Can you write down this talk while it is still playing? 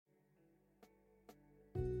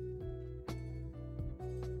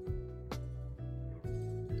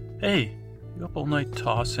Hey, you up all night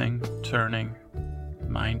tossing, turning,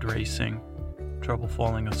 mind racing, trouble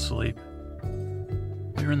falling asleep?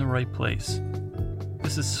 You're in the right place.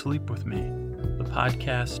 This is Sleep With Me, the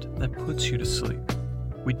podcast that puts you to sleep.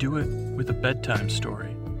 We do it with a bedtime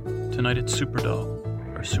story. Tonight it's Superdull,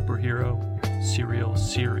 our superhero serial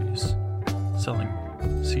series, selling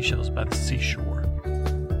seashells by the seashore.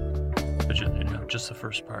 But just the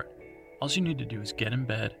first part. All you need to do is get in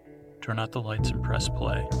bed, turn out the lights, and press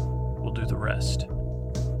play. We'll do the rest.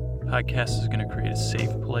 Podcast is going to create a safe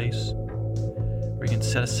place where you can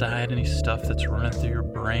set aside any stuff that's running through your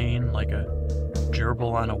brain like a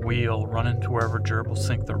gerbil on a wheel running to wherever gerbils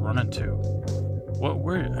think they're running to.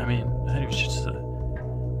 Where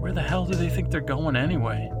the hell do they think they're going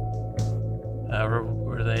anyway?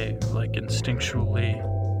 Or they like instinctually,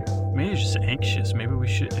 maybe just anxious. Maybe we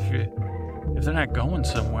should, if they're not going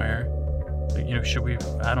somewhere, should we,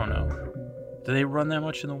 I don't know. Do they run that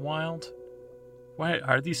much in the wild? Why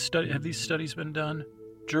have these studies been done?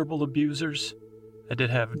 Gerbil abusers? I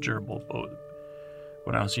did have a gerbil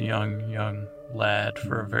when I was a young lad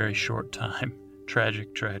for a very short time.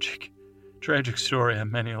 Tragic story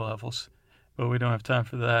on many levels. But we don't have time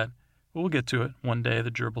for that. But we'll get to it one day,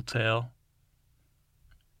 the gerbil tale.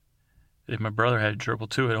 If my brother had a gerbil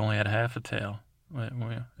too, it only had half a tail. It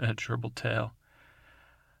had a gerbil tail.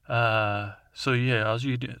 So yeah, all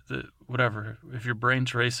you do, whatever. If your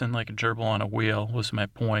brain's racing like a gerbil on a wheel, was my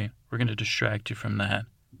point. We're going to distract you from that.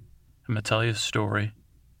 I'm going to tell you a story.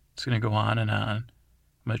 It's going to go on and on. I'm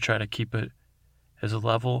going to try to keep it as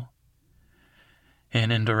level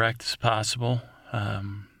and indirect as possible,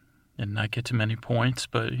 and not get to many points,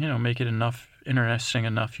 but, make it interesting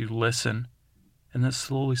enough you listen, and then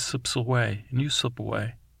slowly slips away, and you slip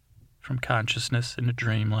away from consciousness into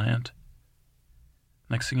dreamland.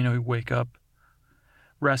 Next thing you know, you wake up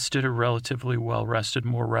rested or relatively well-rested,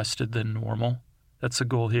 more rested than normal. That's the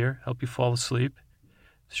goal here, help you fall asleep.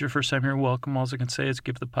 If it's your first time here, welcome. All I can say is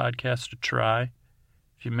give the podcast a try.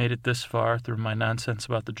 If you made it this far through my nonsense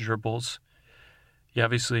about the gerbils, you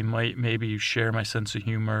obviously maybe you share my sense of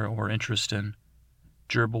humor or interest in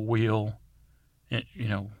gerbil wheel,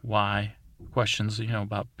 why, questions,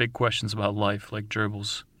 about big questions about life, like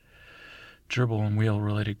gerbil and wheel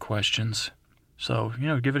related questions. So,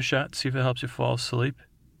 give it a shot, see if it helps you fall asleep.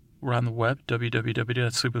 We're on the web,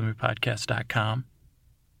 www.sleepwithmepodcast.com.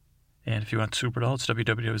 And if you want Superdull, it's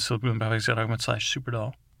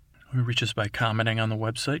www.sleepwithmepodcast.com/Superdull. You can reach us by commenting on the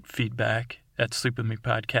website. Feedback at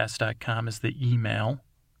sleepwithmepodcast.com is the email.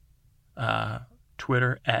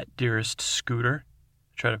 Twitter at Dearest Scooter.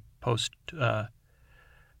 I try to post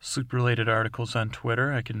sleep-related articles on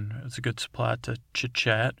Twitter. It's a good spot to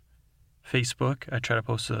chit-chat. Facebook, I try to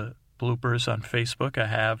post bloopers on Facebook. I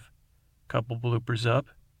have a couple bloopers up.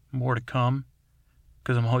 More to come,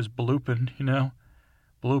 because I'm always blooping,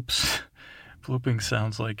 Bloops. Blooping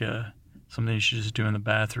sounds like something you should just do in the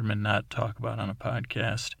bathroom and not talk about on a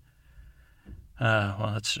podcast.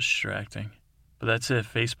 Well, that's distracting. But that's it,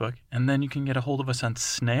 Facebook. And then you can get a hold of us on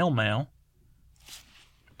snail mail.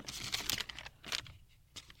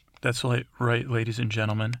 That's right, ladies and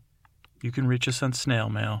gentlemen. You can reach us on snail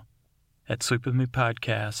mail at Sleep With Me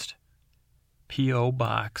Podcast, P.O.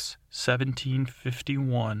 Box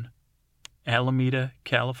 1751, Alameda,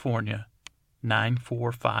 California,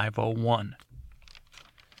 94501.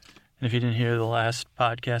 And if you didn't hear the last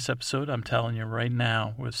podcast episode, I'm telling you right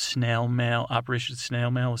now, with snail mail, Operation Snail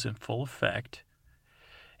Mail is in full effect.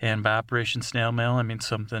 And by Operation Snail Mail, I mean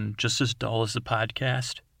something just as dull as the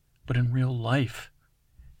podcast, but in real life.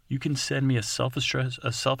 You can send me a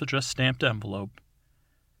self-addressed stamped envelope.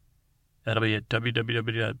 That'll be at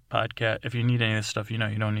www.podcast. If you need any of this stuff, you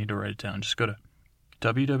don't need to write it down. Just go to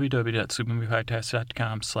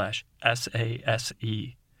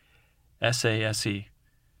www.sleepwithmepodcast.com/SASE. SASE.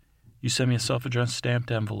 You send me a self-addressed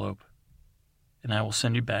stamped envelope, and I will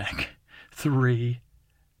send you back 3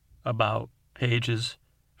 about pages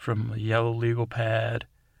from a yellow legal pad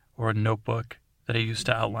or a notebook that I use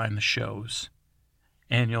to outline the shows.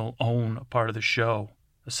 And you'll own a part of the show.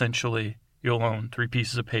 Essentially, you'll own 3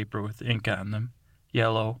 pieces of paper with ink on them.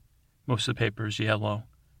 Yellow. Most of the paper is yellow.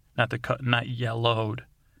 Not yellowed,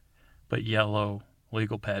 but yellow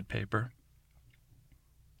legal pad paper.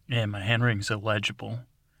 And my handwriting's illegible.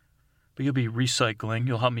 But you'll be recycling.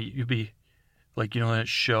 You'll help me. You'll be like, that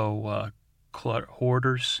show,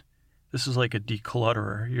 Hoarders. This is like a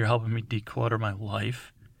declutterer. You're helping me declutter my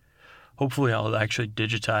life. Hopefully I'll actually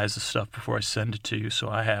digitize the stuff before I send it to you so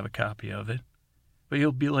I have a copy of it. But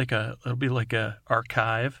it'll be like a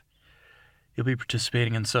archive. You'll be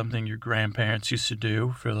participating in something your grandparents used to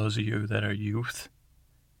do, for those of you that are youth,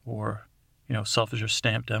 or, self-addressed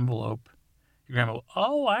stamped envelope. Your grandma will,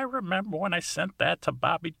 oh, I remember when I sent that to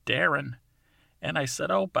Bobby Darin. And I said,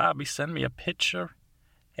 oh, Bobby, send me a picture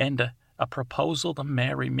and a proposal to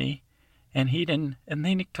marry me. And he didn't, and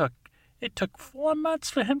then it took 4 months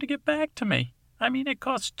for him to get back to me. I mean, it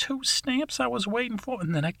cost 2 stamps I was waiting for.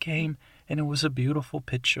 And then it came, and it was a beautiful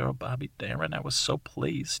picture of Bobby Darin. I was so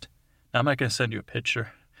pleased. Now, I'm not going to send you a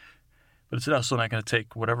picture, but it's also not going to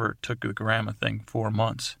take whatever it took the grandma thing 4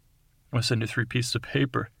 months. I'm going to send you 3 pieces of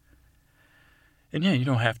paper. And yeah, you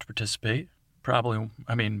don't have to participate. Probably,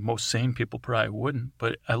 I mean, most sane people probably wouldn't.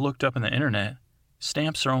 But I looked up on the internet.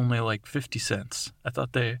 Stamps are only like 50 cents. I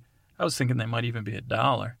was thinking they might even be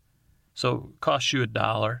 $1. So it costs you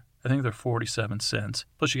 $1. I think they're 47 cents.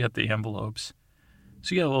 Plus you got the envelopes.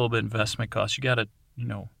 So you got a little bit of investment cost. You got to,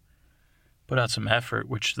 put out some effort,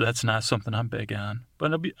 which that's not something I'm big on.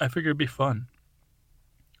 But I figure it'd be fun.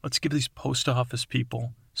 Let's give these post office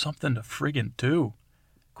people something to friggin' do.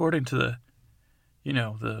 According to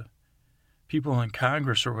the people in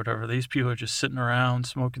Congress or whatever, these people are just sitting around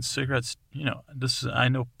smoking cigarettes. I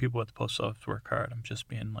know people at the post office work hard. I'm just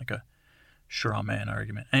being like a straw man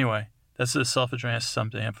argument. Anyway, that's the self-addressed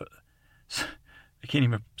stamped I can't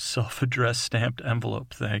even self-addressed stamped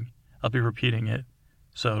envelope thing. I'll be repeating it,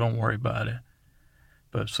 so don't worry about it.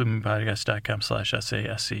 But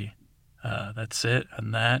sleepingpodcast.com/SASE. That's it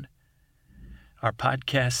on that. Our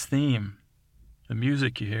podcast theme, the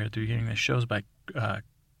music you hear at the beginning of the show is by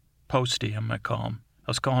Posty, I'm going to call him.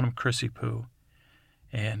 I was calling him Chrissy Poo,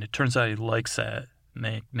 and it turns out he likes that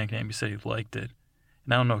nickname. He said he liked it.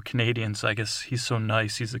 And I don't know, Canadians, I guess he's so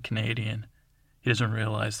nice, he's a Canadian. He doesn't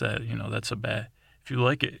realize that, that's a bad... If you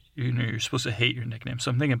like it, you're supposed to hate your nickname. So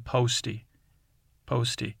I'm thinking Posty.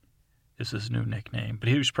 Posty is his new nickname. But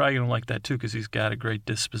he was probably going to like that, too, because he's got a great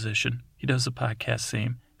disposition. He does the podcast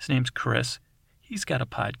theme. His name's Chris. He's got a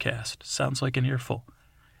podcast. Sounds Like an Earful.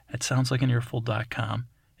 At soundslikeanearful.com. And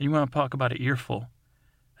you want to talk about an earful?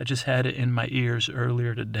 I just had it in my ears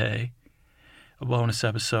earlier today. A bonus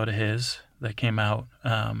episode of his that came out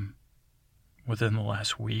within the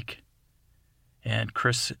last week. And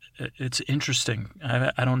Chris, it's interesting.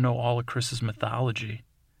 I don't know all of Chris's mythology.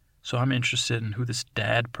 So I'm interested in who this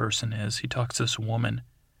dad person is. He talks to this woman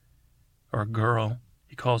or a girl.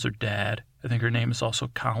 He calls her dad. I think her name is also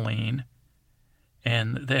Colleen.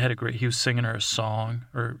 And they had he was singing her a song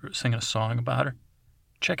about her.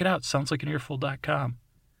 Check it out, soundslikeanearful.com.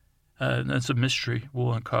 That's a mystery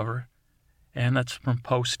we'll uncover. And that's from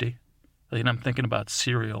Posty. And I'm thinking about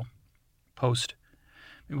cereal. Post.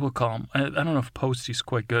 Maybe we'll call him. I don't know if Posty's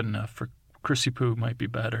quite good enough. For Chrissy Poo might be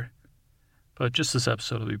better. But just this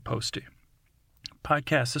episode will be Posty.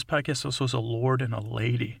 This podcast also is a lord and a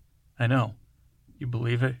lady. I know. You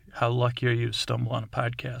believe it? How lucky are you to stumble on a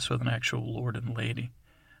podcast with an actual lord and lady?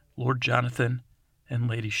 Lord Jonathan and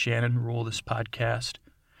Lady Shannon rule this podcast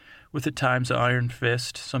with at times an iron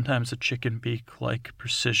fist, sometimes a chicken beak-like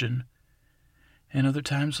precision, and other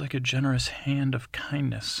times like a generous hand of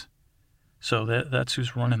kindness. So that's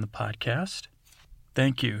who's running the podcast.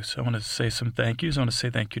 Thank you. So I want to say some thank yous. I want to say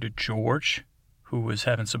thank you to George, who was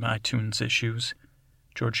having some iTunes issues.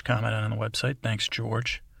 George commented on the website. Thanks,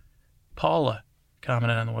 George. Paula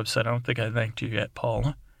commented on the website. I don't think I thanked you yet,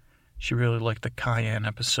 Paula. She really liked the Cayenne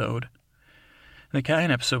episode. And the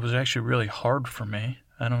Cayenne episode was actually really hard for me.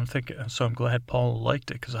 So I'm glad Paula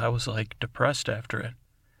liked it because I was like depressed after it.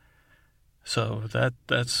 So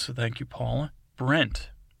that's thank you, Paula.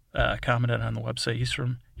 Brent commented on the website.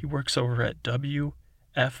 He works over at WFIAM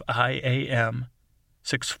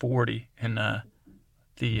 640 in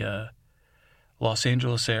the Los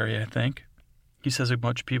Angeles area, I think. He says a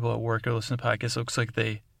bunch of people at work are listening to podcasts. It looks like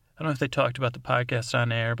I don't know if they talked about the podcast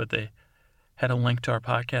on air, but they had a link to our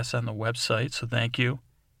podcast on the website, so thank you.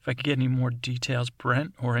 If I could get any more details,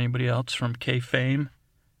 Brent or anybody else from K-Fame,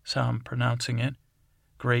 that's how I'm pronouncing it.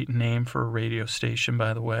 Great name for a radio station,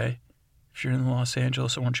 by the way. If you're in the Los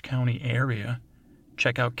Angeles, Orange County area,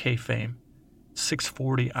 check out K-Fame.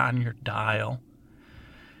 640 on your dial.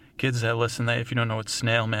 Kids that listen, if you don't know what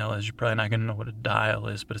snail mail is, you're probably not going to know what a dial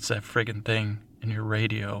is, but it's that friggin' thing in your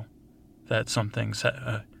radio. That something's,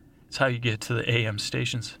 it's how you get to the AM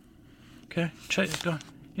stations. Okay, go.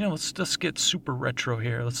 Let's get super retro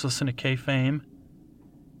here. Let's listen to K-Fame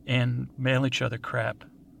and mail each other crap.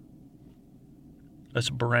 That's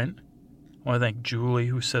Brent. I want to thank Julie,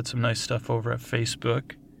 who said some nice stuff over at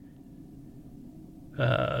Facebook.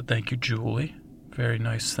 Thank you, Julie. Very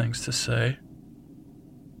nice things to say.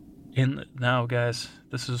 And now, guys,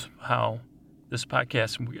 this is how this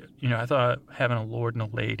podcast, I thought having a lord and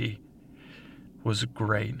a lady was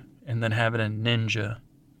great. And then having a ninja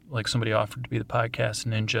like somebody offered to be the podcast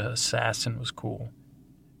ninja assassin was cool.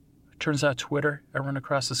 Turns out Twitter, I run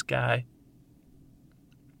across this guy,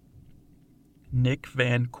 Nick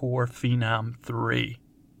Van Core Phenom 3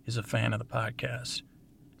 is a fan of the podcast.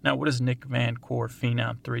 Now, what does Nick Van Core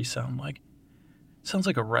Phenom 3 sound like? Sounds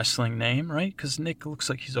like a wrestling name, right? Because Nick looks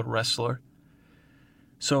like he's a wrestler.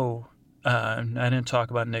 So I didn't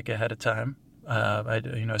talk about Nick ahead of time.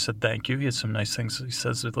 I said thank you. He had some nice things he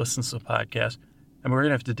says. He listens to the podcast. And we're going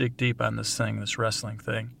to have to dig deep on this wrestling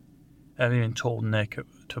thing. I haven't even told Nick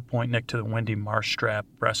to point Nick to the Wendy Marstrap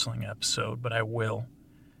wrestling episode, but I will.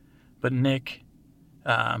 But Nick,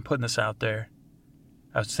 I'm putting this out there.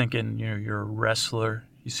 I was thinking, you're a wrestler.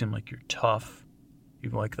 You seem like you're tough.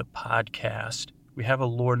 You like the podcast. We have a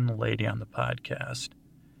lord and a lady on the podcast.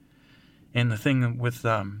 And the thing with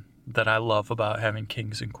that I love about having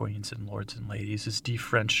kings and queens and lords and ladies is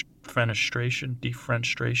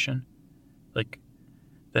defenestration. Like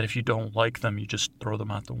that if you don't like them, you just throw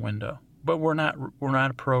them out the window. But we're not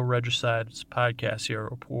a pro-regicide podcast here,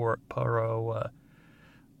 or pro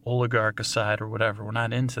oligarchicide or whatever. We're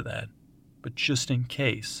not into that. But just in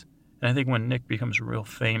case. And I think when Nick becomes real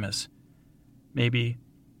famous, maybe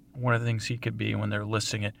one of the things he could be when they're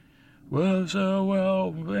listing it, the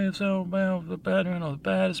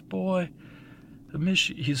baddest boy.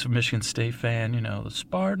 He's a Michigan State fan, the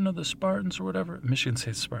Spartan of the Spartans or whatever. Michigan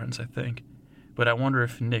State Spartans, I think. But I wonder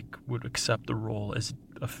if Nick would accept the role as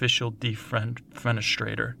official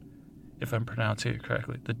defenestrator, if I'm pronouncing it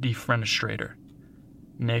correctly. The defenestrator.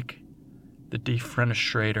 Nick, the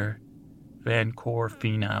defenestrator, Van Core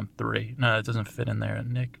Phenom 3. No, it doesn't fit in there.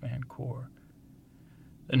 Nick Van Core.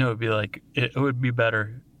 I know it would be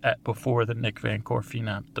better before the Nick Van Core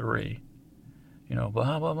Phenom 3.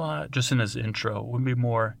 Blah, blah, blah. Just in his intro. It would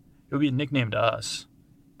be a nickname to us.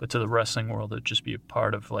 But to the wrestling world, it'd just be a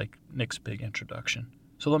part of, Nick's big introduction.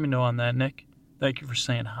 So let me know on that, Nick. Thank you for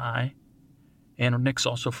saying hi. And Nick's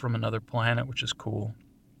also from another planet, which is cool.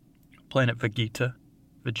 Planet Vegeta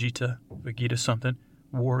something.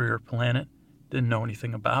 Warrior planet. Didn't know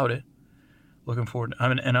anything about it. Looking forward to,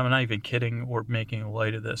 and I'm not even kidding or making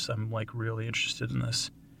light of this. I'm, really interested in this.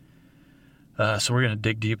 So we're going to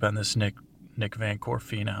dig deep on this Nick Van Core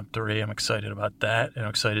Phenom 3. I'm excited about that. And I'm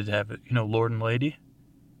excited to have it, Lord and Lady.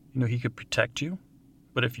 He could protect you.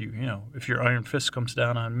 But if your iron fist comes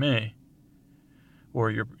down on me,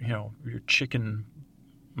 or your chicken,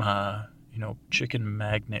 chicken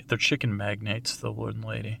magnate, they're chicken magnates, the Lord and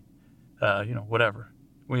Lady, whatever.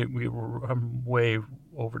 I'm way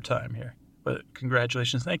over time here. But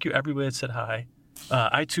congratulations. Thank you, everybody that said hi.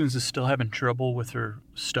 iTunes is still having trouble with their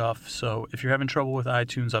stuff. So if you're having trouble with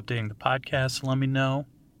iTunes updating the podcast, let me know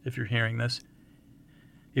if you're hearing this.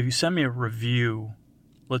 If you send me a review,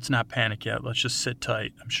 let's not panic yet. Let's just sit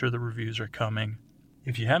tight. I'm sure the reviews are coming.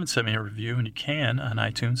 If you haven't sent me a review, and you can on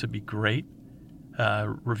iTunes, it'd be great.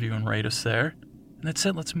 Review and rate us there. And that's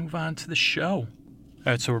it. Let's move on to the show. All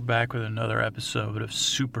right, so we're back with another episode of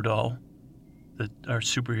Superdull, our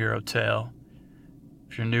superhero tale.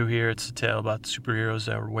 If you're new here, it's a tale about the superheroes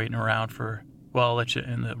that were waiting around for, I'll let you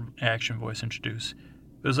in the action voice introduce.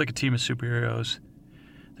 It was like a team of superheroes.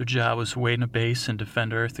 Their job was to wait in a base and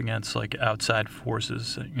defend Earth against outside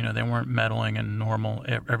forces. They weren't meddling in normal,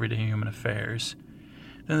 everyday human affairs.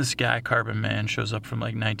 Then this guy, Carbon Man, shows up from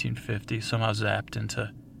 1950, somehow zapped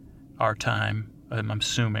into our time. I'm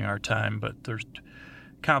assuming our time, but there's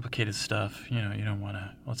complicated stuff. You don't want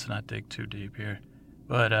to, let's not dig too deep here.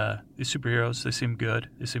 But these superheroes, they seem good.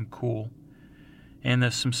 They seem cool. And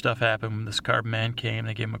there's some stuff happened when this Carbon Man came.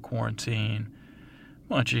 They gave him a quarantine. A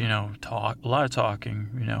bunch of, a lot of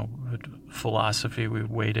talking, philosophy. We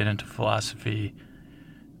waded into philosophy,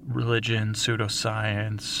 religion,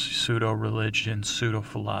 pseudoscience, pseudo-religion,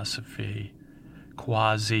 pseudo-philosophy,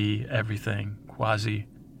 quasi-everything, quasi,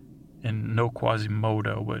 and no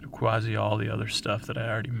Quasimodo, but quasi all the other stuff that I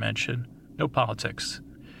already mentioned. No politics.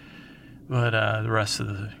 But the rest of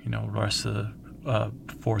the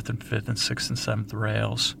fourth and fifth and sixth and seventh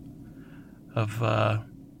rails of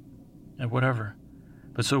whatever.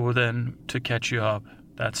 But so then, to catch you up,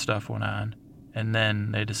 that stuff went on. And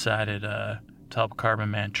then they decided to help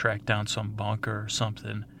Carbon Man track down some bunker or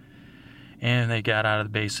something. And they got out of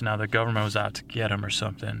the base, and now the government was out to get him or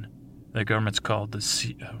something. The government's called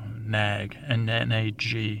the NAG,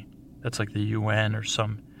 N-A-G. That's like the UN or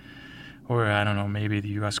some... Or, I don't know, maybe the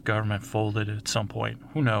U.S. government folded at some point.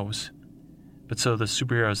 Who knows? But so the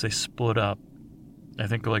superheroes, they split up. I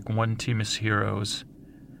think one team is heroes,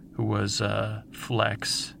 who was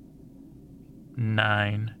Flex,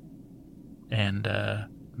 Nine, and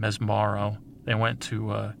Mesmaro. They went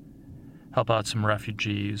to help out some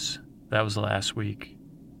refugees. That was last week.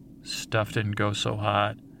 stuff didn't go so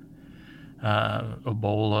hot.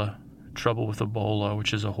 Ebola, trouble with Ebola,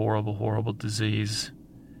 which is a horrible, horrible disease.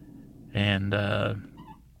 And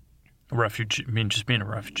just being a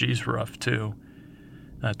refugee is rough too.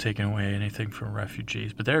 Not taking away anything from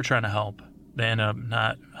refugees, but they were trying to help. They ended up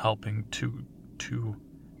not helping too.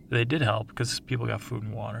 They did help because people got food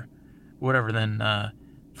and water. Whatever, then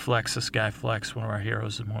this guy Flex, one of our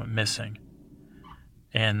heroes, went missing.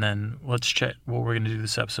 And then let's check, what we're going to do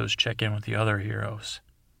this episode is check in with the other heroes.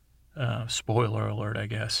 Spoiler alert, I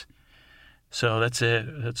guess. So that's it.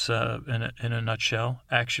 That's in a nutshell.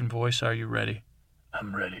 Action voice, are you ready?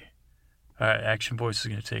 I'm ready. All right, action voice is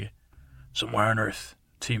going to take it. Somewhere on Earth,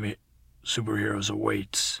 team superheroes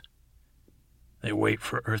awaits. They wait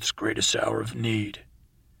for Earth's greatest hour of need.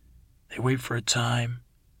 They wait for a time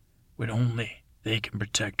when only they can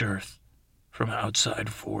protect Earth from outside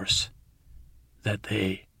force that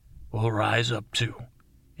they will rise up to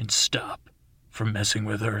and stop from messing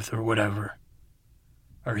with Earth or whatever.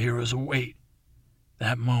 Our heroes await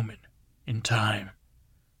that moment in time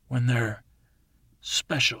when their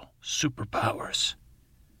special superpowers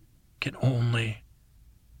can only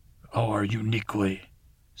or uniquely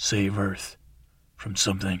save Earth from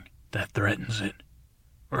something that threatens it.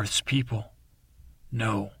 Earth's people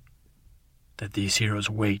know that these heroes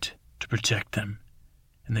wait to protect them,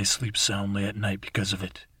 and they sleep soundly at night because of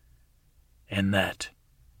it. And that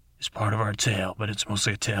is part of our tale, but it's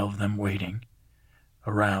mostly a tale of them waiting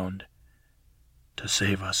around to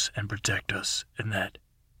save us and protect us, and that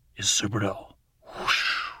is Superdull.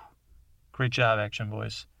 Whoosh. Great job, action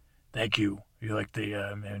voice. Thank you. You like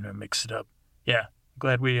the mix it up? Yeah,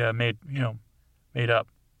 glad we made up.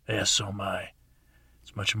 Yeah, so am I.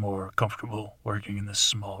 It's much more comfortable working in this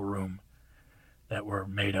small room that we're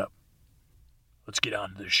made up. Let's get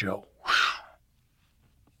on to the show.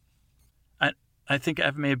 I think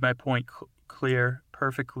I've made my point clear,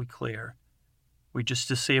 perfectly clear. We just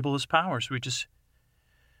disable his powers.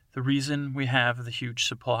 The reason we have the huge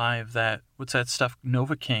supply of that, what's that stuff,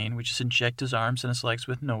 Novocaine, we just inject his arms and his legs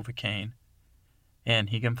with Novocaine, and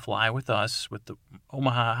he can fly with us, with the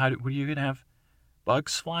Omaha. What are you going to have?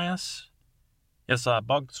 Bugs fly us? Yes,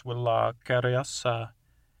 bugs will carry us.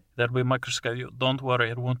 There'll be microscopic. Don't worry,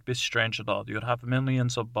 it won't be strange at all. You'll have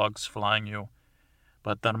millions of bugs flying you,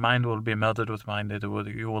 but their mind will be melted with mine.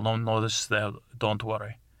 You will not notice that. Don't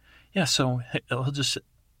worry. Yeah, so he'll just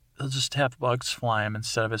have bugs fly him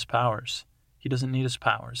instead of his powers. He doesn't need his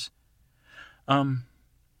powers.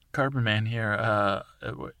 Carbon Man here.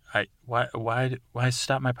 Why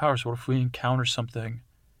stop my powers? What if we encounter something?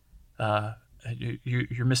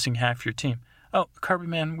 You're missing half your team. Oh, Carbon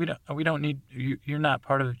Man, we don't need you. You're not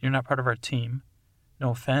part of our team.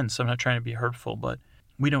 No offense, I'm not trying to be hurtful, but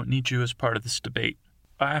we don't need you as part of this debate.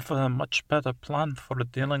 I have a much better plan for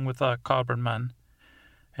dealing with Carbon Man,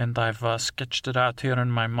 and I've sketched it out here in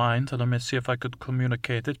my mind. Let me see if I could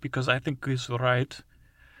communicate it, because I think he's right.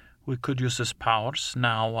 We could use his powers.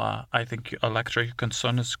 Now, I think Electra, your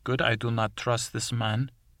concern is good. I do not trust this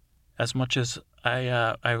man. As much as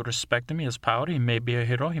I respect him, he has power. He may be a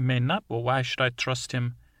hero, he may not. But why should I trust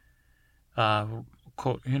him?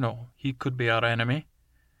 He could be our enemy.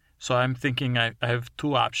 So I'm thinking I have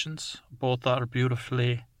two options. Both are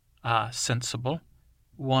beautifully sensible.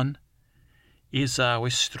 One is we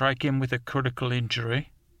strike him with a critical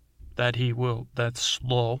injury that's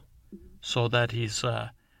slow, so that he's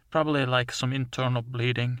probably like some internal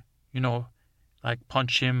bleeding, like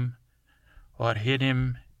punch him or hit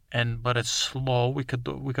him, but it's slow. We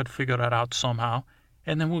could figure that out somehow,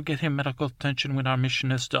 and then we'll get him medical attention when our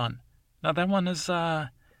mission is done. Now that one is,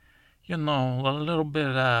 a little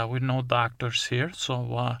bit, we're no doctors here,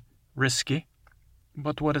 so risky.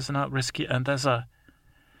 But what is not risky, and as a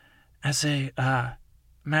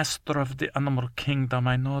master of the animal kingdom,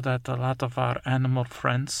 I know that a lot of our animal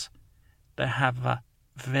friends, they have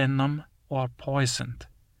venom or poisoned.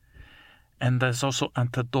 And there's also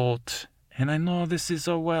antidote. And I know this is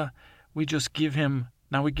we just give him,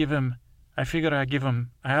 I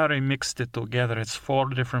already mixed it together. It's 4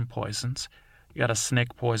 different poisons. You got a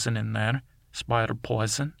snake poison in there, spider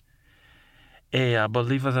poison.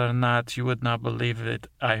 Believe it or not, you would not believe it.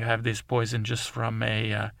 I have this poison just from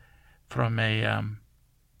this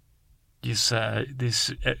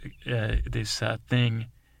thing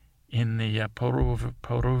in the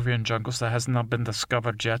Peruvian jungles that has not been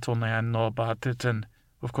discovered yet. Only I know about it, and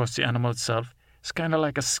of course the animal itself is kind of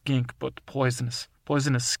like a skink, but poisonous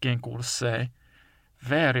skink, we'll say.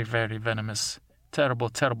 Very, very venomous. Terrible,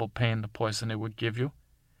 terrible pain, the poison it would give you.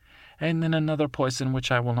 And then another poison,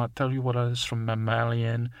 which I will not tell you what it is, from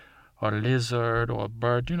mammalian or lizard or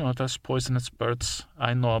bird. You know, there's poisonous birds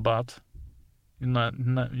I know about. You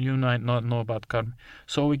might not know about Carmen.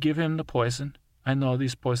 So we give him the poison. I know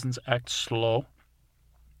these poisons act slow.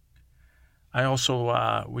 I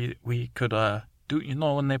also, we could do, you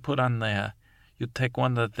know, when they put on the, you take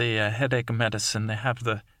one of the headache medicine, they have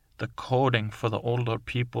the coating for the older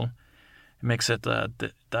people. It makes it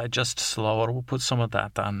digest slower. We'll put some of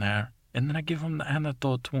that on there. And then I give them the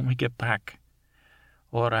antidote when we get back.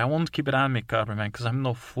 Or I won't keep it on me, Carmen, because I'm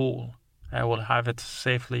no fool. I will have it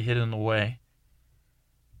safely hidden away.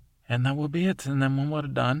 And that will be it. And then when we're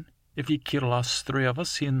done, if he kill us, three of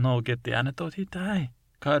us, he'll no get the antidote, he die.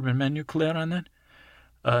 Carmen, man, you clear on that?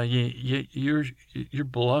 You're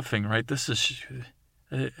bluffing, right? This is,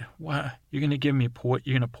 why you're gonna give me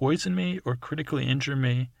you're gonna poison me or critically injure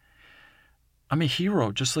me? I'm a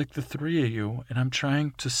hero, just like the three of you, and I'm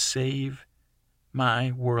trying to save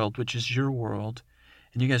my world, which is your world.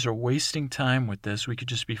 And you guys are wasting time with this. We could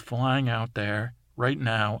just be flying out there right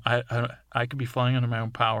now. I could be flying under my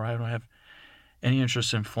own power. I don't have any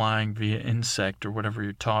interest in flying via insect or whatever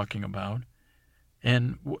you're talking about.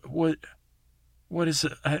 And what is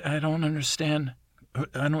it? I don't understand.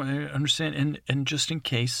 I don't understand. And just in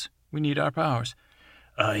case we need our powers.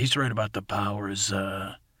 He's right about the powers.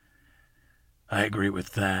 I agree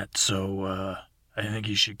with that. So I think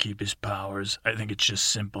he should keep his powers. I think it's just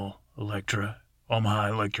simple, Elektra. Omaha, I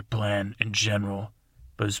like your plan in general,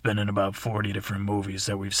 but it's been in about 40 different movies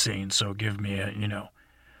that we've seen, so give me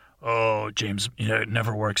a, James, it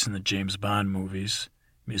never works in the James Bond movies.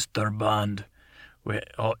 Mr. Bond. What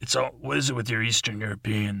is it with your Eastern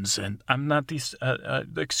Europeans? And I'm not these,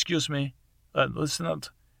 excuse me, let's not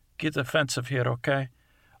get offensive here, okay?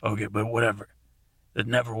 Okay, but whatever. It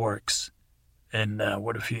never works. And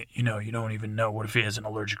what if you don't even know, what if he has an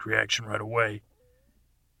allergic reaction right away?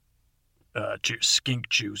 To your skink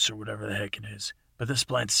juice or whatever the heck it is. But this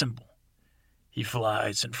plan's simple. He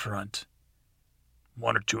flies in front.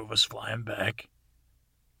 One or two of us fly him back.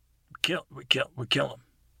 We kill him.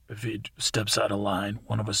 If he steps out of line,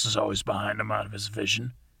 one of us is always behind him out of his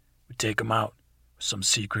vision. We take him out with some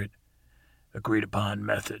secret, agreed upon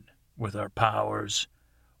method with our powers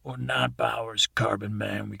or not powers, Carbon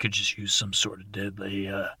Man. We could just use some sort of deadly,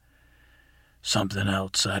 something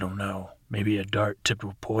else, I don't know. Maybe a dart tipped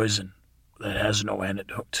with poison that has no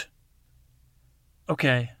antidote.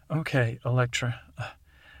 Okay, Elektra.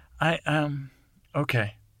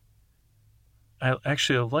 Okay. I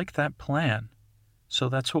actually like that plan. So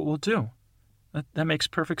that's what we'll do. That makes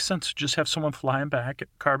perfect sense. Just have someone flying back.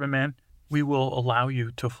 Carbon Man, we will allow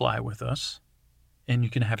you to fly with us. And you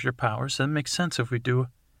can have your powers. That makes sense if we do.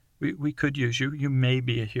 We could use you. You may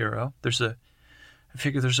be a hero. I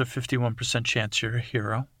figure there's a 51% chance you're a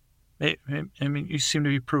hero. I mean, you seem to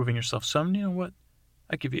be proving yourself. Some, you know what?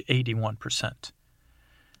 I give you 81%.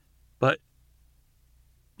 But,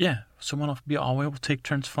 yeah, someone will be all will take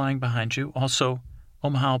turns flying behind you. Also,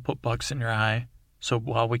 Omaha will put bugs in your eye, so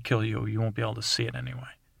while we kill you, you won't be able to see it anyway.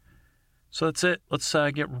 So that's it. Let's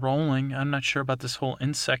get rolling. I'm not sure about this whole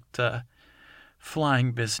insect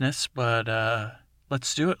flying business, but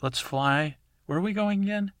let's do it. Let's fly. Where are we going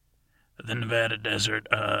again? The Nevada desert.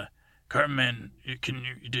 Carmen,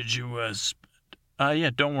 did you, yeah,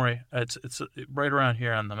 don't worry. It's right around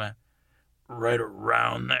here on the map. Right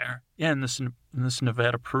around there? Yeah, in this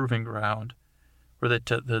Nevada proving ground, where that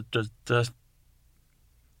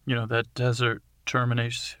desert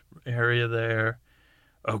termination area there.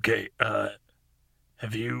 Okay,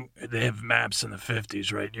 they have maps in the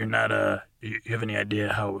 50s, right? You're not, you have any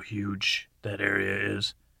idea how huge that area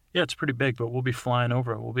is? Yeah, it's pretty big, but we'll be flying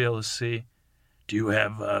over it. We'll be able to see. Do you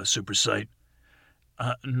have super sight?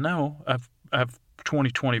 No, I've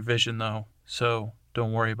 20/20 vision though, so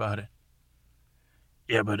don't worry about it.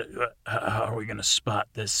 Yeah, but how are we going to spot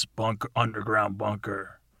this underground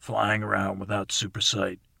bunker flying around without super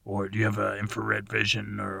sight? Or do you have infrared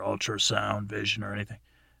vision or ultrasound vision or anything?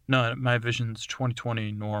 No, my vision's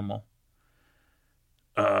 20/20 normal.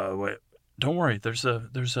 Wait. Don't worry.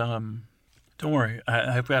 Don't worry.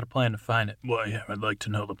 I've got a plan to find it. Well, yeah, I'd like to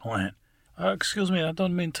know the plan. Excuse me, I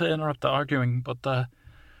don't mean to interrupt the arguing, but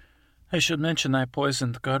I should mention I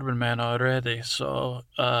poisoned the Carbon Man already, so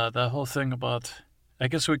the whole thing about... I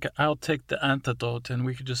guess I'll take the antidote and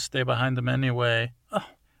we could just stay behind him anyway. Oh,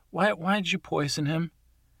 why did you poison him?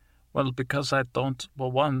 Well, because I don't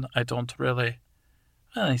really...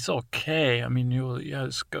 he's okay. I mean,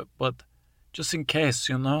 it's good, but just in case,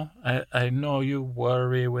 I know you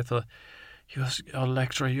worry with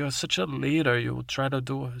Elektra, you're such a leader. You will try to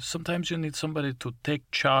do... Sometimes you need somebody to take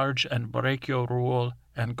charge and break your rule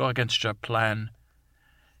and go against your plan.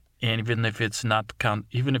 And even if it's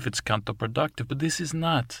counterproductive, but this is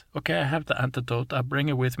not. Okay, I have the antidote. I bring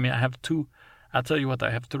it with me. I have 2. I'll tell you what,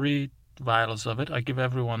 I have 3 vials of it. I give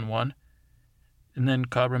everyone 1. And then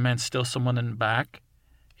Carbon Man steals someone in the back.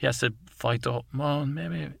 He has to fight how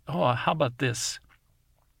about this?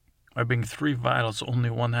 I bring 3 vials, only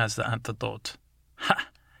 1 has the antidote. Ha!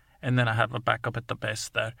 And then I have a backup at the base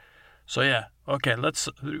there. So yeah, okay, let's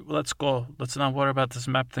go. Let's not worry about this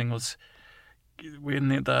map thing. We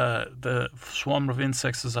need the swarm of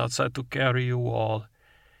insects is outside to carry you all,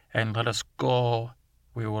 and let us go.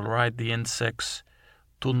 We will ride the insects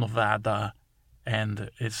to Nevada, and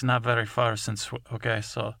it's not very far okay,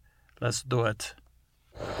 so let's do it.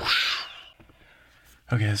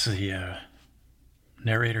 Okay, this is the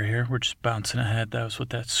narrator here. We're just bouncing ahead. That was what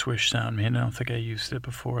that swish sound meant. I don't think I used it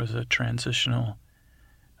before as a transitional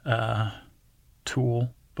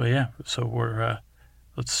tool, but yeah, so we're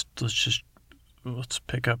let's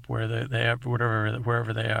pick up where they are,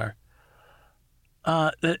 wherever they are.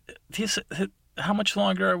 How much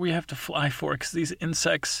longer we have to fly for? Because these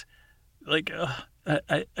insects, like,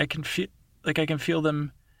 I can feel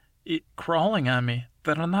them crawling on me.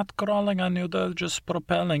 They're not crawling on you. They're just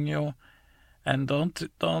propelling you. And don't.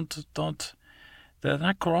 They're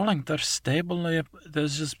not crawling. They're stable.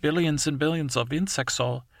 There's just billions and billions of insects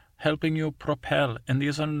all helping you propel. And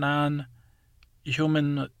these are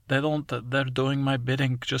non-human. They're doing my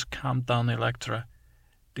bidding. Just calm down, Electra.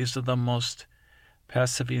 These are the most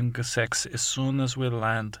passive insects. As soon as we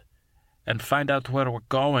land and find out where we're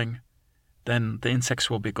going, then the insects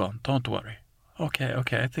will be gone. Don't worry. Okay,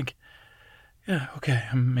 I think... Yeah, okay,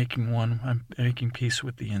 I'm making peace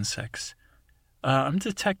with the insects. I'm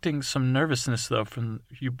detecting some nervousness, though, from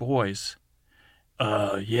you boys.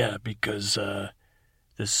 Yeah, because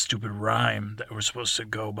this stupid rhyme that we're supposed to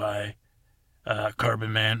go by,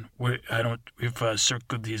 Carbon Man, we've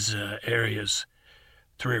circled these areas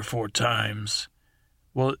 3 or 4 times.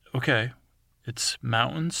 Well, okay, it's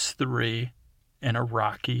mountains 3 and a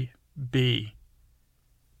rocky B.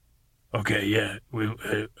 Okay, yeah,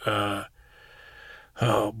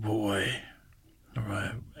 oh boy. All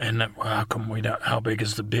right. And how come we don't? How big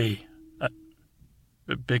is the bee?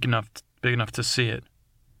 Big enough to see it.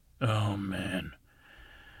 Oh man.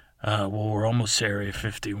 Well, we're almost Area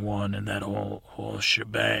 51 and that whole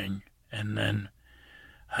shebang. And then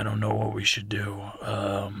I don't know what we should do.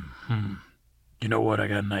 You know what? I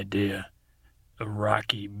got an idea. A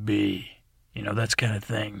rocky bee. You know, that's kind of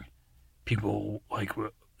thing. People like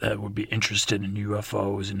that would be interested in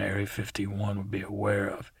UFOs in Area 51 would be aware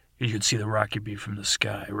of. You could see the rocky bee from the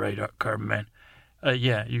sky, right, Carbon Man?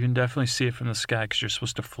 Yeah, you can definitely see it from the sky because you're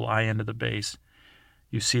supposed to fly into the base.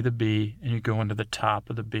 You see the bee, and you go into the top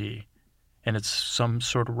of the bee. And it's some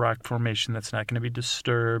sort of rock formation that's not going to be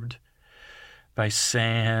disturbed by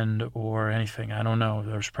sand or anything. I don't know.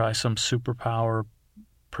 There's probably some superpower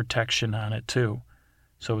protection on it, too.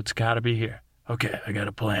 So it's got to be here. Okay, I got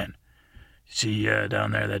a plan. See,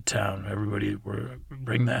 down there, that town, everybody,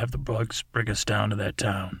 have the bugs bring us down to that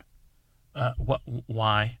town.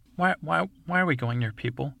 Why? Why are we going near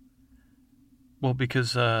people? Well,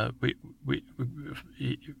 because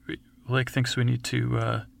Lake thinks we need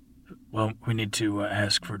to. We need to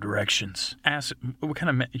ask for directions. Ask what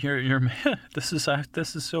kind of you're this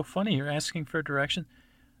is so funny. You're asking for direction.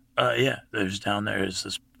 Yeah. There's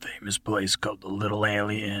this famous place called the Little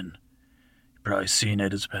Alien. You've probably seen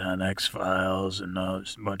it. It's been on X-Files and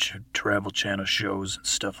there's a bunch of Travel Channel shows and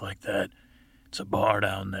stuff like that. It's a bar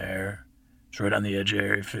down there. It's right on the edge of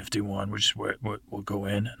Area 51, which is where we'll go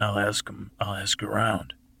in, and I'll ask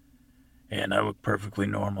around. And I look perfectly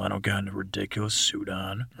normal. I don't got a ridiculous suit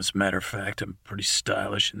on. As a matter of fact, I'm pretty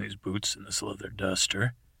stylish in these boots and this leather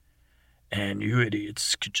duster. And you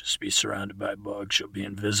idiots could just be surrounded by bugs. You'll be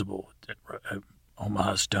invisible.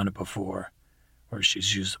 Omaha's done it before, where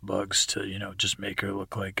she's used the bugs to, just make her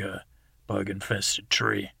look like a bug-infested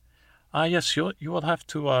tree. Yes, you will have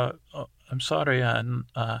to, I'm sorry,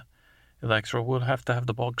 Electro, we'll have to have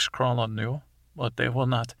the bugs crawl on you, but they will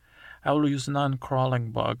not. I will use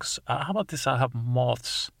non-crawling bugs. How about this? I'll have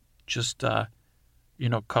moths just,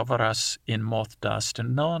 cover us in moth dust.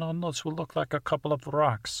 And no, this will look like a couple of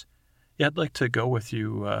rocks. Yeah, I'd like to go with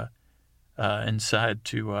you inside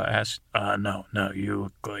to ask. No, you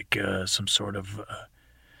look like some sort of,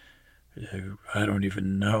 I don't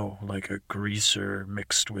even know, like a greaser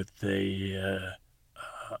mixed with a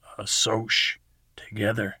soch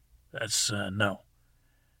together. That's, no.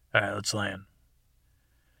 All right, let's land.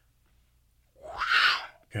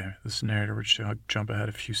 Okay, this narrator would jump ahead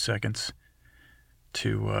a few seconds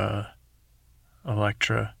to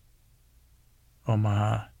Electra,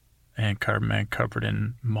 Omaha, and Carbon Man covered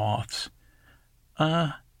in moths.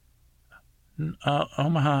 Omaha,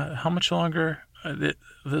 how much longer?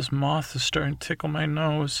 This moth is starting to tickle my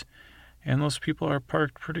nose, and those people are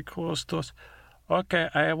parked pretty close to us. Okay,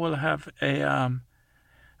 I will have a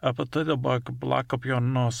potato bug block up your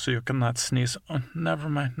nose so you cannot sneeze. Oh, never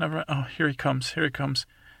mind, never. Oh, here he comes.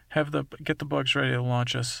 Get the bugs ready to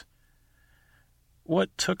launch us.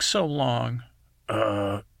 What took so long?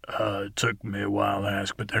 It took me a while to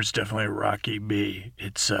ask, but there's definitely a Rocky B.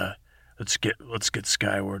 Let's get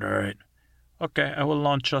skyward, all right? Okay, I will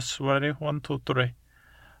launch us. Ready? 1, 2, 3.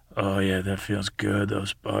 Oh yeah, that feels good.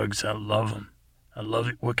 Those bugs, I love them. I love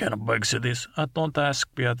it. What kind of bugs are these? Don't ask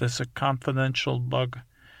me. This is a confidential bug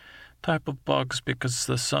type of bugs because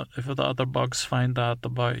if the other bugs find out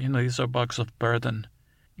about, these are bugs of burden.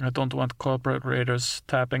 I don't want corporate raiders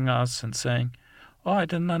tapping us and saying, "Oh, I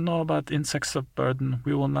did not know about insects of burden.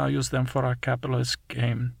 We will now use them for our capitalist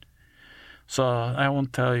game." So I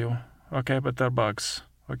won't tell you. Okay, but they're bugs.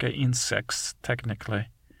 Okay, insects technically.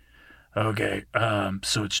 Okay,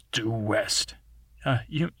 so it's due west.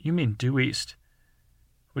 You mean due east?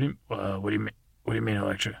 What do you mean,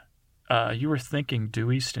 Electra? You were thinking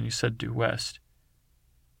due east and you said due west.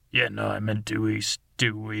 Yeah, no, I meant due east.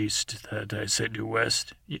 Due east. Did I say due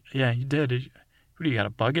west? Yeah, you did. What do you got, a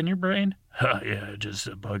bug in your brain? Yeah, just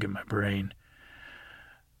a bug in my brain.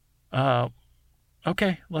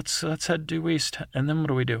 Okay, let's head due east, and then what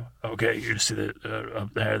do we do? Okay, you see that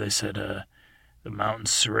up there? They said the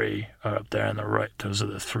mountains 3 are up there on the right. Those are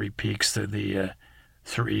the 3 peaks. They're the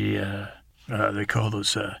 3. They call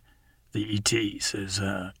those the ETs. Is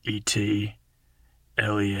ET,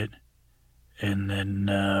 Elliot, and then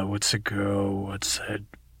what's the girl? What's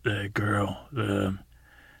that girl?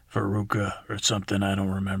 Veruca or something. I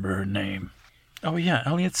don't remember her name. Oh yeah,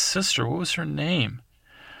 Elliot's sister. What was her name?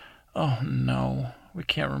 Oh no, we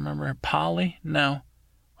can't remember her. Polly? No.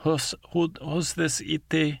 Who's this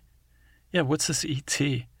ET? Yeah, what's this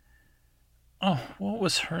ET? Oh, what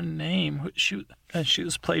was her name? She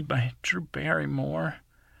was played by Drew Barrymore.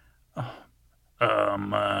 Oh.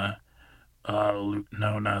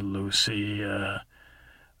 No, not Lucy.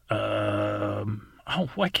 Oh,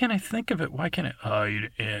 why can't I think of it? Why can't I?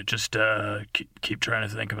 Just keep trying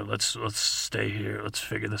to think of it. Let's stay here. Let's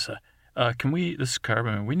figure this out. Can we? This is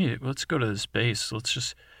Carbon. Let's go to this base. Let's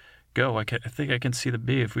just go. I think I can see the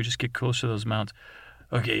bee if we just get closer to those mountains.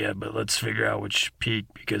 Okay, yeah, but let's figure out which peak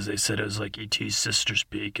because they said it was like E.T.'s sister's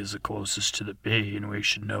peak is the closest to the bee, and we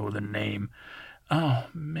should know the name. Oh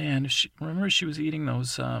man, remember she was eating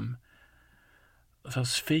those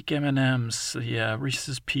fake M&Ms, the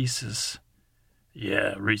Reese's Pieces.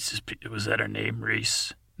 Yeah, Reese's. Was that her name,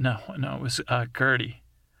 Reese? No, it was Gertie.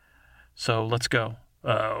 So let's go.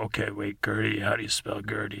 Okay, wait, Gertie. How do you spell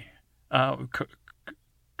Gertie?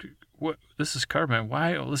 What? This is Carbon.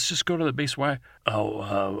 Why? Let's just go to the base. Why?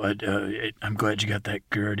 I'm glad you got that,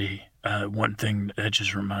 Gertie. One thing that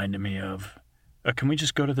just reminded me of. Can we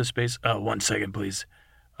just go to this base? 1 second, please.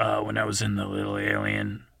 When I was in the Little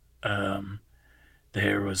Alien,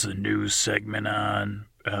 there was a news segment on,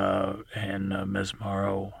 and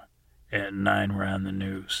Mesmaro at 9 were on the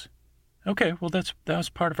news. Okay, well that was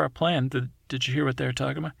part of our plan. Did you hear what they were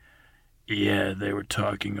talking about? Yeah, they were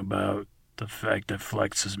talking about the fact that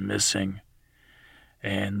Flex is missing,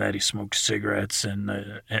 and that he smokes cigarettes, and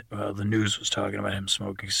the news was talking about him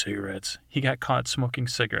smoking cigarettes. He got caught smoking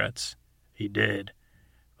cigarettes. He did,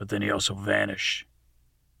 but then he also vanished.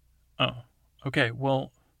 Oh, okay.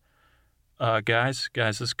 Well, guys,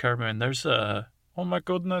 this is Carbon. There's oh my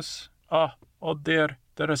goodness. Oh dear.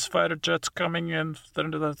 There is fighter jets coming in.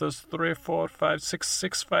 There's 3, 4, 5,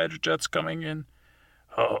 6 fighter jets coming in.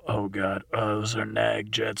 Oh God. Those are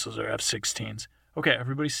NAG jets. Those are F-16s. Okay,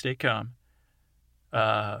 everybody stay calm.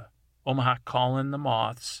 Omaha, call in the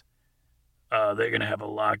moths. They're going to have a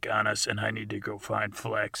lock on us, and I need to go find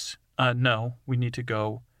Flex. No, we need to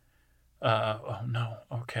go. Oh no,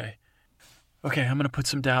 okay. Okay, I'm going to put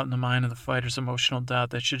some doubt in the mind of the fighters, emotional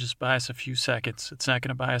doubt. That should just buy us a few seconds. It's not going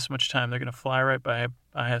to buy us much time. They're going to fly right by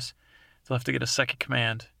us. They'll have to get a second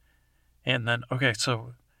command. And then, okay,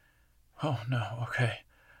 so... Oh, no, okay.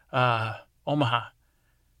 Omaha.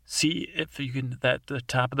 See if you can... the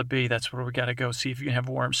top of the B, that's where we got to go. See if you can have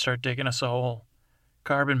worms start digging us a hole.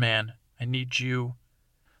 Carbon Man, I need you...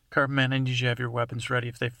 Carbon Man, I need you to have your weapons ready.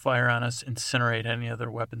 If they fire on us, incinerate any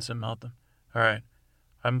other weapons and melt them. All right.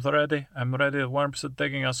 I'm ready. The worms are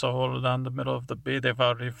digging us a hole down the middle of the bay. They've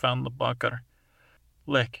already found the bunker.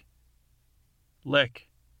 Lick.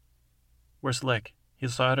 Where's Lick?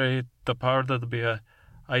 He's already departed the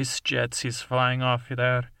ice jets. He's flying off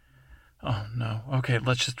there. Oh, no. Okay,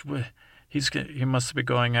 let's just... He must be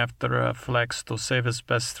going after Flex to save his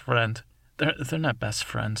best friend. They're not best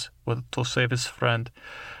friends. Well, to save his friend.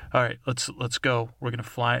 All right, let's go. We're gonna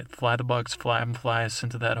fly the bugs, fly us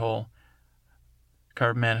into that hole.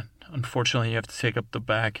 Carbman, unfortunately, you have to take up the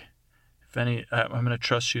back. If any, I'm gonna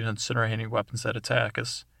trust you to incinerate any weapons that attack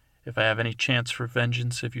us. If I have any chance for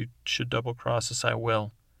vengeance, if you should double cross us, I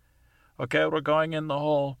will. Okay, we're going in the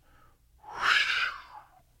hole.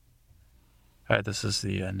 All right, this is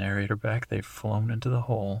the narrator back. They've flown into the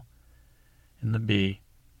hole in the B.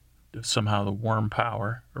 Somehow the worm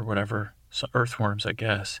power or whatever, so earthworms, I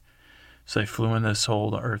guess. So they flew in this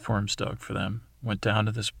hole. The earthworms dug for them. Went down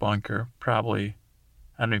to this bunker. Probably,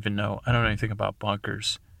 I don't even know. I don't know anything about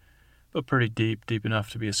bunkers, but pretty deep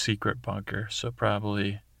enough to be a secret bunker. So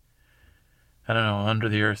probably, I don't know, under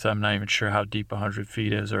the earth. I'm not even sure how deep 100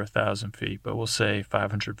 feet is or 1,000 feet, but we'll say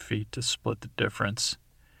 500 feet to split the difference.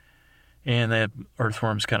 And they had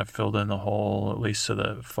earthworms kind of filled in the hole, at least so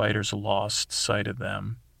the fighters lost sight of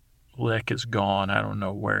them. Lick is gone. I don't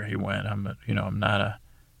know where he went. I'm not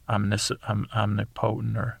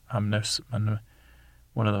omnipotent or I'm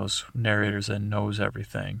one of those narrators that knows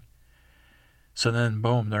everything. So then,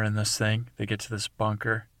 boom, they're in this thing. They get to this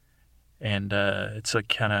bunker, and it's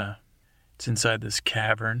inside this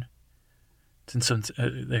cavern.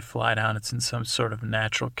 They fly down. It's in some sort of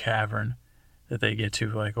natural cavern that they get to,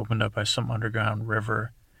 like opened up by some underground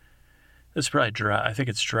river. It's probably dry. I think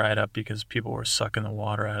it's dried up because people were sucking the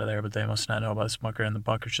water out of there, but they must not know about this bunker. And the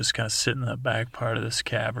bunker's just kind of sitting in the back part of this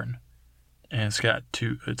cavern, and it's got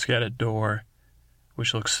a door,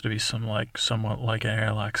 which looks to be somewhat like an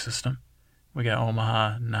airlock system. We got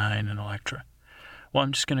Omaha, 9, and Electra. Well,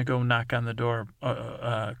 I'm just gonna go knock on the door.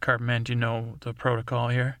 Cartman, do you know the protocol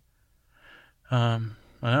here? I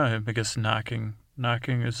guess knocking.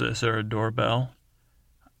 Is there a doorbell?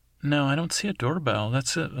 No, I don't see a doorbell.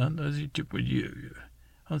 That's it.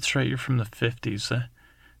 That's right. You're from the 50s.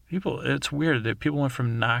 It's weird that people went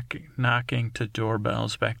from knocking to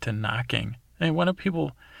doorbells back to knocking. Hey,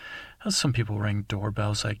 how some people ring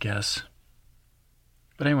doorbells, I guess.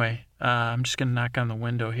 But anyway, I'm just going to knock on the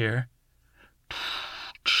window here.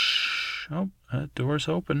 Oh, that door's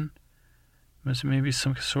open. Maybe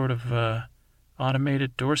some sort of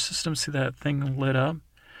automated door system. See that thing lit up?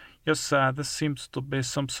 Yes, this seems to be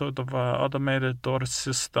some sort of automated door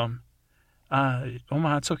system.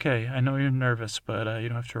 Omaha, it's okay. I know you're nervous, but you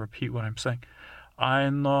don't have to repeat what I'm saying. I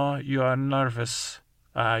know you are nervous.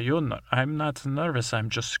 I'm not nervous.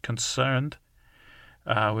 I'm just concerned.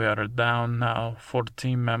 We are down now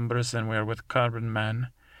 14 members, and we are with Carbon Man.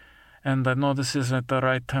 And I know this isn't the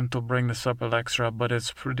right time to bring this up, Alexa, but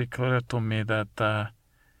it's pretty clear to me that,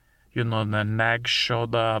 the nag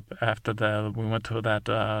showed up after we went to that,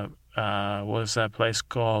 what is that place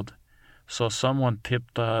called? So someone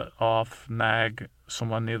tipped off Nag.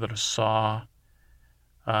 Someone either saw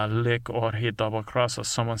Lick or he double-crossed us.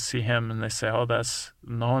 Someone see him and they say,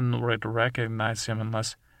 no one would recognize him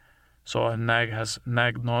unless... So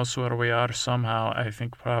Nag knows where we are somehow. I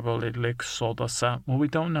think probably Lick sold us out. Well, we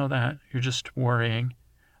don't know that. You're just worrying.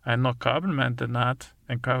 I know Carbon Man did not,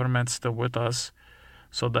 and Carbon Man's still with us.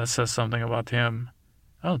 So that says something about him.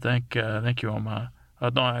 Oh, thank you, Oma.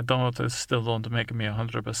 Still don't make me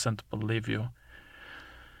 100% believe you.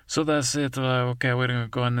 So that's it. Okay, we're going to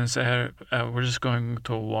go in this air. We're just going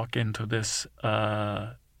to walk into this.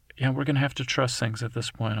 We're going to have to trust things at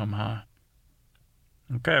this point, Oma.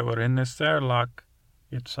 Okay, we're in this airlock.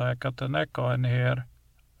 It's got an echo in here.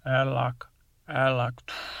 Airlock. Okay,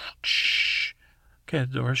 the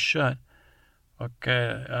door's shut.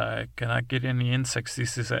 Okay, I cannot get any insects.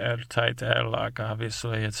 This is an airtight airlock.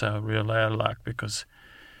 Obviously, it's a real airlock because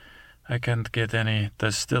I can't get any.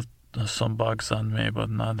 There's still some bugs on me, but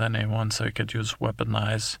not any ones I could use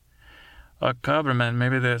weaponize. Coverman,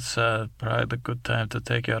 maybe that's probably the good time to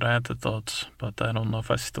take your antidotes, but I don't know if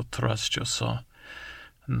I still trust you, so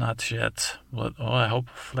not yet. But I hope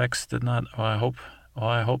Flex did not. I hope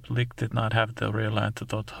Lick did not have the real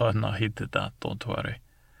antidote. Oh no, he did not. Don't worry.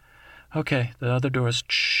 Okay, the other door's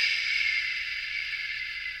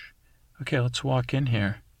Okay, let's walk in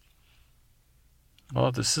here.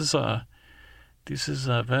 Oh, this is a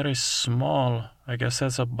very small, I guess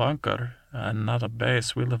that's a bunker and not a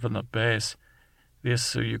base. We live in a base.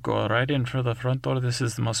 You go right in for the front door.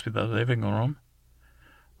 Must be the living room.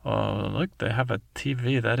 Oh, look, they have a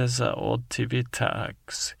TV. That is an old TV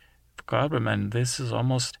tax. Government, this is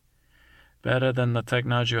almost better than the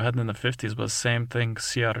technology you had in the 50s, but same thing,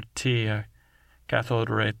 CRT, cathode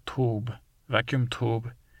ray tube, vacuum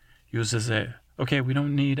tube, uses it. Okay, we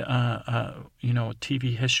don't need,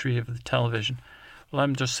 TV history of the television. Well,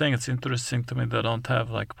 I'm just saying it's interesting to me they don't have,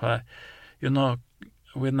 You know,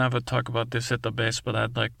 we never talk about this at the base, but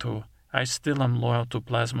I still am loyal to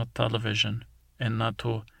plasma television and not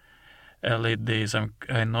to LEDs.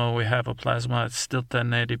 I know we have a plasma, it's still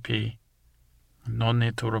 1080p. No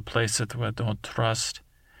need to replace it. We don't trust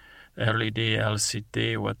LED,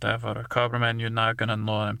 LCD, whatever. Coverman, you're not going to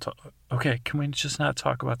know what I'm talking. Okay, can we just not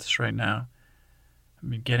talk about this right now?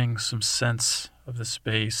 I'm getting some sense of the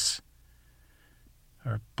space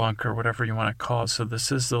or bunker, whatever you want to call it. So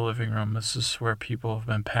this is the living room. This is where people have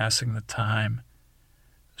been passing the time.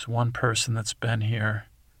 There's one person that's been here.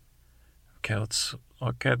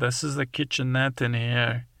 Okay, this is the kitchenette in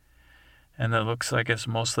here. And it looks like it's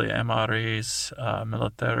mostly MREs,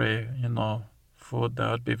 military, food. That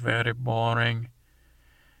would be very boring.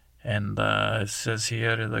 And it says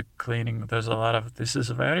here the cleaning, this is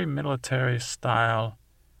a very military style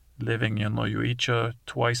living. You eat your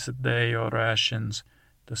twice a day your rations,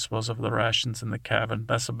 dispose of the rations in the cabin.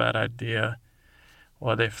 That's a bad idea.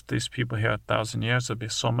 What if these people here 1,000 years, there'd be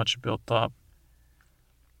so much built up.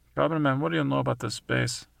 Government, what do you know about this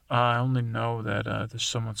base? I only know that there's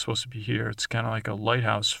someone supposed to be here. It's kind of like a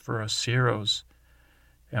lighthouse for us heroes.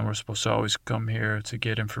 And we're supposed to always come here to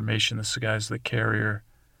get information. This guy's the carrier.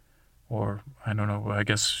 Or, I don't know, I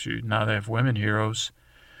guess now they have women heroes.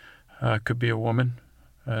 Could be a woman.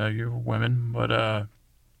 You're women. But,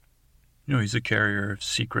 he's a carrier of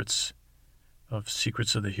secrets of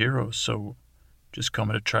the heroes. So, just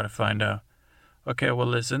coming to try to find out. Okay,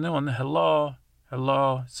 well, is anyone... Hello?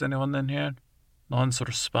 Is anyone in here? No one's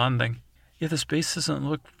responding. Yeah, this base doesn't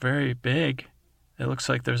look very big. It looks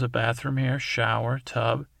like there's a bathroom here, shower,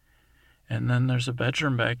 tub, and then there's a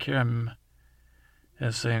bedroom back here. I'm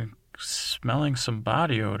smelling some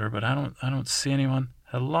body odor, but I don't see anyone.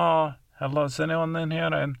 Hello, is anyone in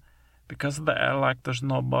here? And because of the airlock, there's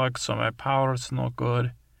no bugs, so my power is no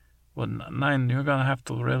good. Well, 9, you're gonna have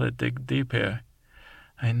to really dig deep here.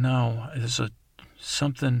 I know. There's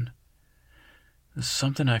something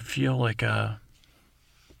I feel like a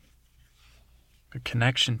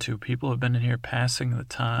connection to. People have been in here passing the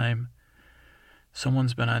time.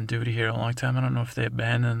 Someone's been on duty here a long time. I don't know if they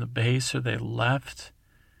abandoned the base or they left.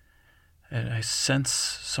 And I sense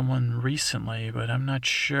someone recently, but I'm not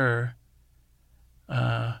sure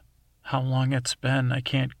how long it's been. I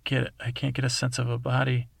can't get a sense of a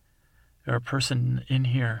body or a person in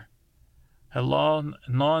here. Hello,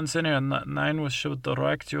 no one's in here. 9 should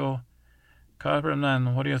direct you. Cobra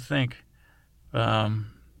 9, what do you think?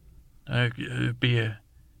 It'd be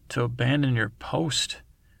to abandon your post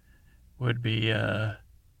would be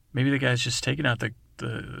maybe the guy's just taking out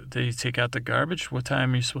did he take out the garbage? What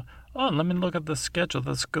time are you supposed? Oh, let me look at the schedule.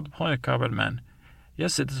 That's a good point, Cobra Man.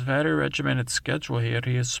 Yes, it is a very regimented schedule here.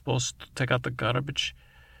 He is supposed to take out the garbage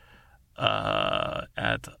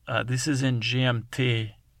this is in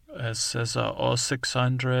GMT. It says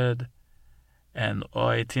 0600 and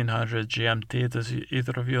 1800 GMT. Does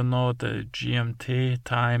either of you know the GMT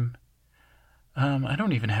time? I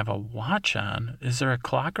don't even have a watch on. Is there a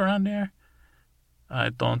clock around there? I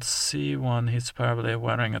don't see one. He's probably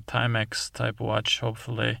wearing a Timex type watch,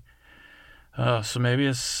 hopefully. So maybe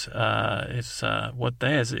it's what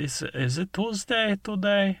day is it? Is it Tuesday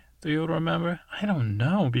today? Do you remember? I don't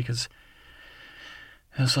know, because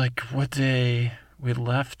it was like what day we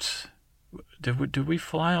left. Did we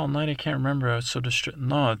fly all night? I can't remember. I was so distracted.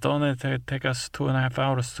 No, it only take us 2.5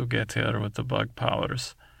 hours to get here with the bug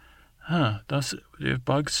powers. If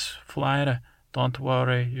bugs fly, don't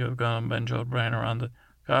worry. You're gonna bend your brain around it.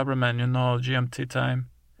 Cobra-man, you know GMT time?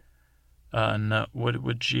 No, what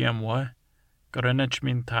GM what? Greenwich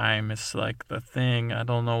Mean Time is like the thing. I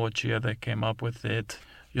don't know what year they came up with it.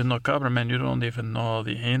 Cobra-man, you don't even know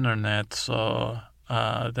the internet, so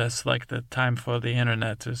that's like the time for the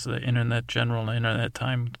internet. Is the internet general internet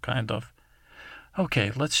time, kind of.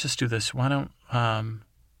 Okay, let's just do this. Why don't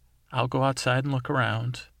I'll go outside and look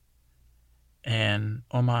around. And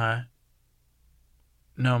Omar,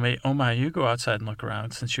 you go outside and look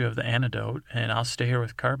around since you have the antidote, and I'll stay here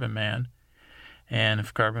with Carbon Man. And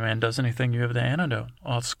if Carbon Man does anything, you have the antidote.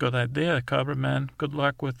 Oh, it's a good idea, Carbon Man. Good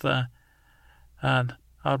luck with our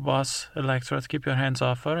boss, Electra. Keep your hands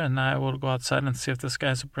off her, and I will go outside and see if this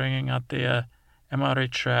guy's bringing out the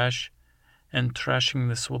MRE trash and trashing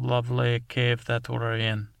this lovely cave that we're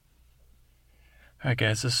in. All right,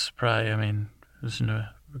 guys, this is probably, this is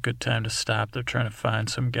a good time to stop. They're trying to find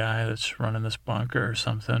some guy that's running this bunker or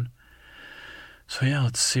something. So, yeah,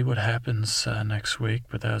 let's see what happens next week.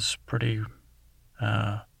 But that was pretty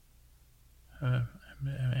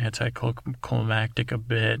anticlimactic a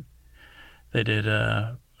bit. They did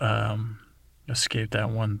escape that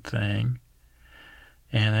one thing.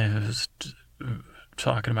 And it was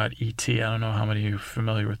talking about E.T. I don't know how many of you are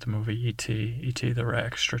familiar with the movie E.T. E.T. the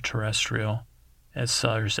Extraterrestrial. It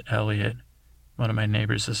stars Elliot. One of my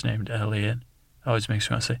neighbors is named Elliot. Always makes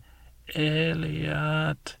me want to say,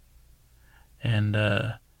 Elliot. And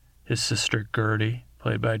his sister Gertie,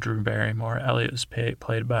 played by Drew Barrymore. Elliot was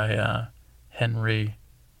played by Henry.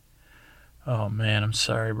 Oh man, I'm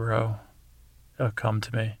sorry, bro. It'll come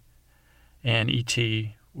to me. And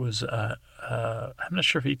E.T. was, I'm not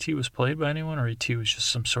sure if E.T. was played by anyone or E.T. was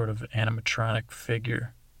just some sort of animatronic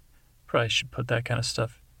figure. Probably should put that kind of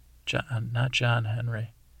stuff. Not John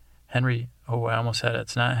Henry. Henry, oh, I almost had it.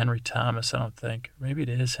 It's not Henry Thomas, I don't think. Maybe it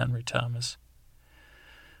is Henry Thomas.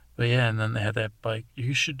 But yeah, and then they had that bike.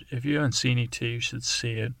 You should, if you haven't seen E.T., you should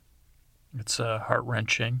see it. It's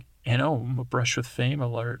heart-wrenching. And oh, a Brush with Fame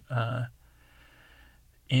alert.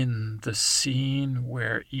 In the scene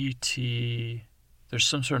where E.T., there's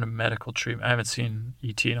some sort of medical treatment. I haven't seen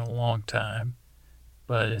E.T. in a long time,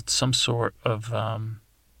 but it's some sort of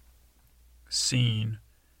scene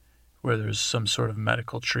where there's some sort of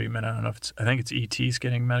medical treatment. I don't know if I think it's E.T.'s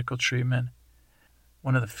getting medical treatment.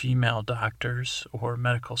 One of the female doctors or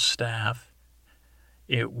medical staff,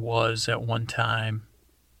 it was at one time,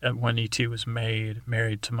 when E.T. was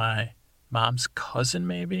married to my mom's cousin,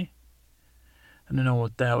 maybe? I don't know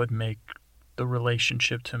what that would make the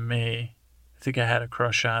relationship to me. I think I had a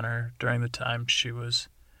crush on her during the time she was,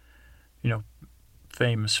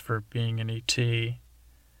 famous for being an E.T.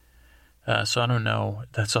 So I don't know.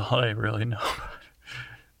 That's all I really know about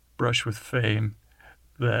Brush with Fame.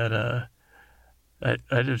 That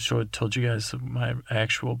I just told you guys my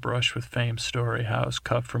actual Brush with Fame story, how it was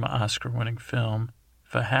cut from an Oscar-winning film.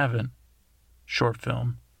 If I haven't, short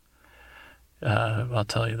film, I'll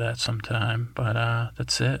tell you that sometime. But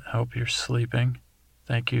that's it. I hope you're sleeping.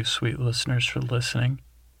 Thank you, sweet listeners, for listening.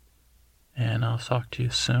 And I'll talk to you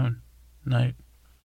soon. Night.